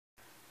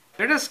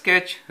Let us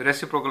sketch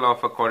reciprocal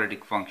of a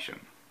quadratic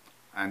function,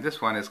 and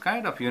this one is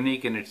kind of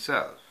unique in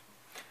itself.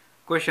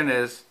 Question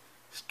is,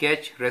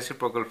 sketch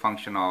reciprocal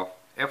function of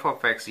f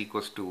of x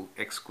equals to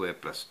x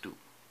squared plus 2.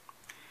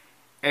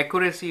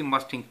 Accuracy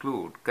must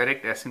include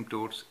correct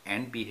asymptotes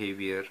and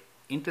behavior,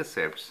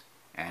 intercepts,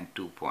 and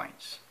 2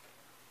 points.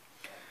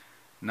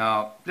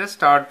 Now let's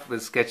start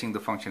with sketching the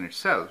function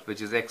itself,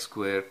 which is x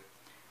squared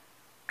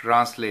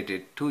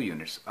translated 2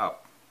 units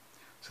up.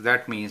 So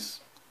that means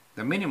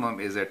the minimum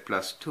is at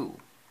plus 2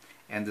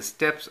 and the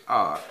steps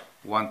are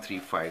 1, 3,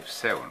 5,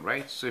 7,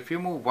 right? So if you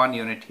move 1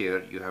 unit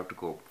here, you have to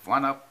go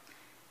 1 up,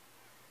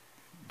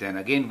 then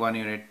again 1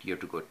 unit, you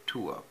have to go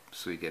 2 up.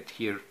 So you get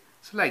here,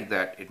 so like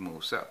that it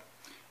moves up.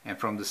 And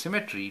from the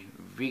symmetry,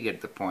 we get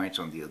the points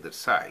on the other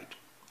side.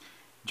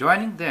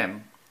 Joining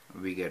them,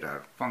 we get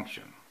our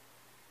function,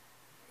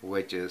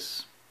 which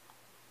is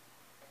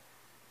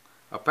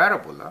a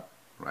parabola,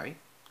 right?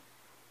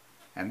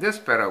 And this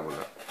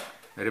parabola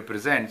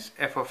represents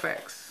f of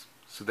x.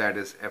 So that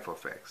is f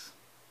of x.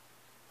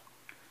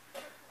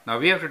 Now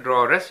we have to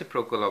draw a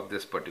reciprocal of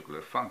this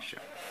particular function.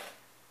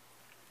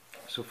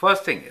 So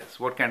first thing is,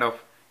 what kind of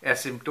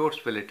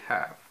asymptotes will it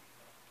have?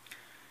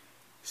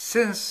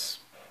 Since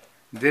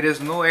there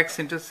is no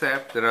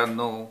x-intercept, there are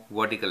no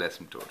vertical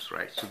asymptotes,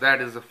 right? So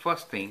that is the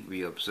first thing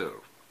we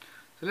observe.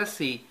 So let's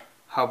see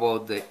how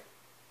about the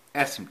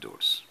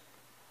asymptotes.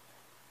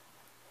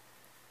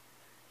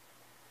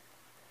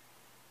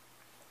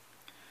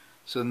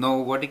 So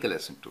no vertical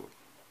asymptote.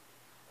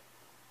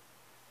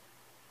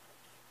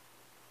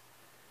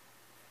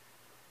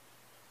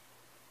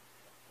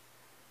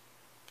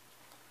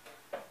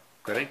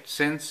 Correct?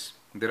 Since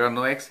there are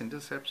no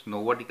x-intercepts,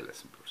 no vertical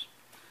asymptotes.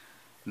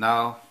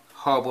 Now,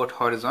 how about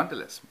horizontal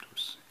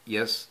asymptotes?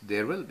 Yes,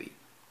 there will be.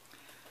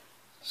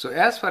 So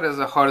as far as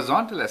the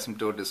horizontal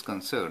asymptote is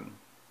concerned,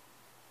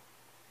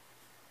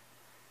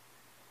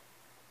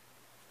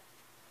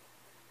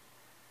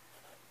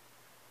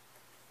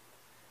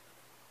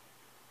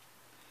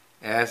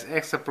 as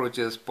x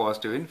approaches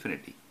positive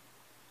infinity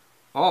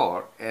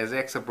or as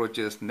x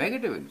approaches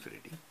negative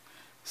infinity,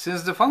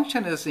 since the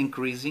function is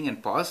increasing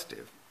and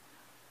positive,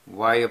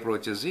 y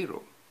approaches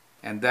 0,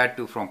 and that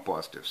too from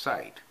positive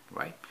side,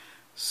 right?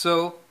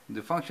 So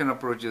the function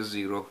approaches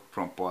 0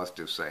 from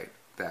positive side.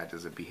 That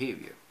is a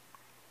behavior.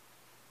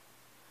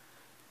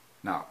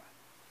 Now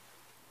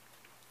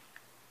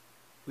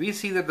we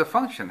see that the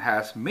function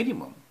has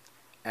minimum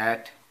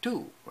at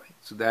 2, right?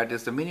 So that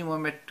is the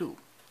minimum at 2.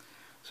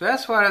 So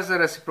as far as the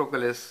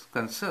reciprocal is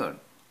concerned,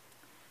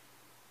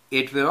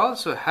 it will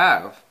also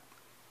have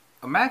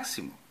a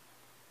maximum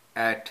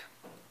at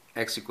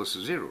x equals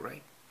to 0,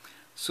 right?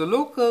 So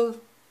local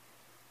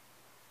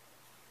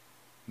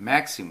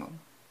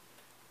maximum,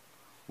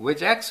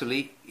 which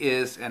actually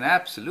is an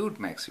absolute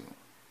maximum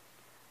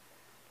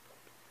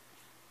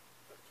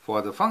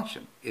for the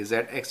function, is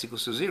at x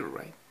equals to 0,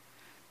 right?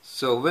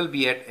 So will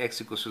be at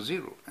x equals to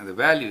 0, and the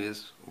value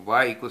is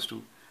y equals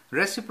to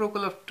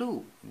reciprocal of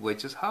 2,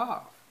 which is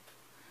half.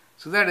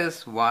 So that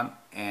is 1,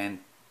 and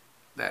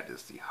that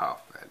is the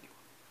half value,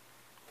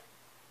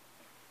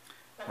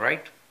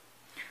 right?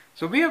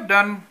 So we have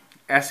done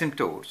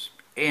asymptotes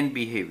and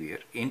behavior,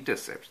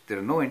 intercepts. There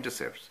are no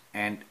intercepts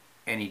and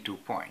any 2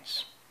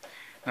 points.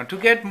 Now to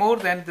get more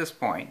than this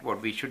point,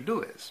 what we should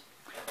do is,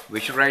 we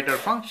should write our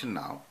function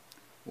now,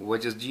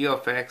 which is g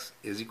of x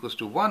is equals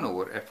to 1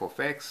 over f of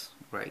x,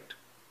 right?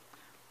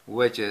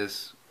 Which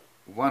is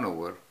 1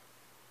 over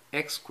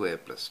x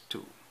squared plus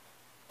 2.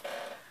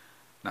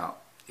 Now,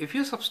 if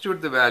you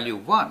substitute the value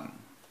 1,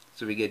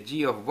 so we get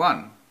g of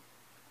 1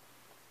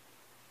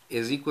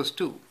 is equals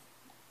to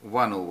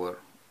 1 over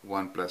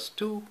 1 plus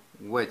 2,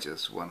 which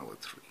is 1 over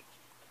 3.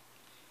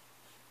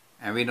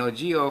 And we know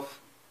g of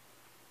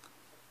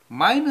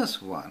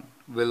minus 1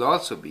 will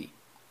also be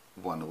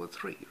 1 over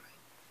 3, right?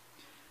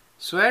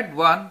 So add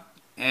 1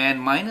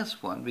 and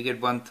minus 1, we get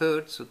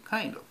 1/3, so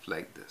kind of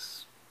like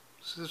this.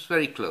 So it's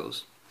very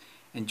close.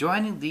 And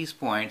joining these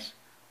points,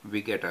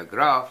 we get a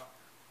graph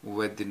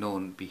with the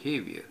known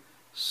behavior.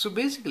 So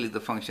basically the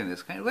function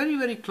is kind of very,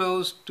 very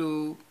close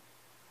to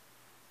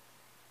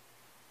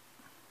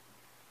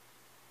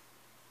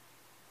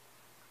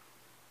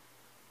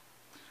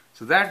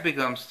so that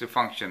becomes the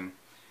function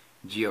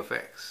g of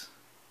x,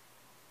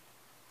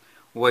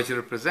 which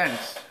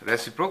represents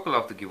reciprocal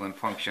of the given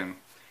function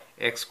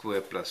x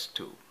squared plus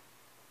 2,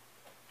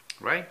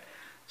 right?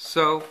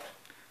 So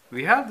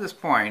we have this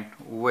point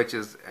which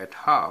is at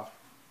half,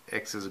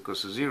 x is equal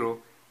to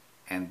 0,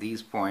 and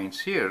these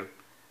points here,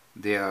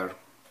 they are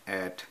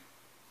at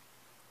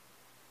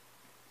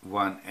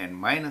 1 and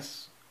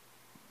minus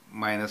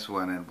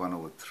 1 and 1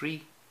 over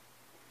 3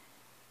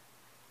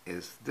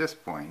 is this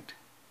point.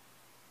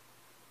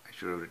 I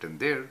should have written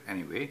there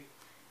anyway,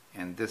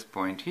 and this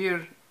point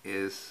here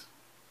is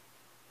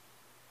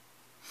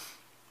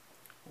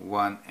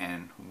 1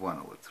 and 1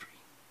 over 3.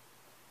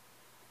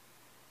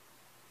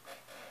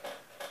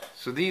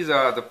 So these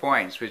are the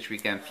points which we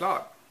can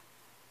plot,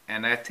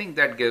 and I think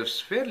that gives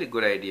fairly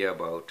good idea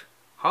about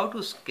how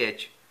to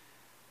sketch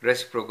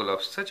reciprocal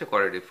of such a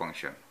quadratic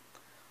function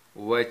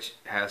which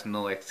has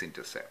no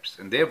x-intercepts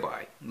and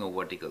thereby no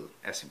vertical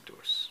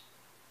asymptotes.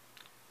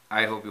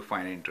 I hope you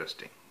find it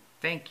interesting.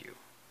 Thank you.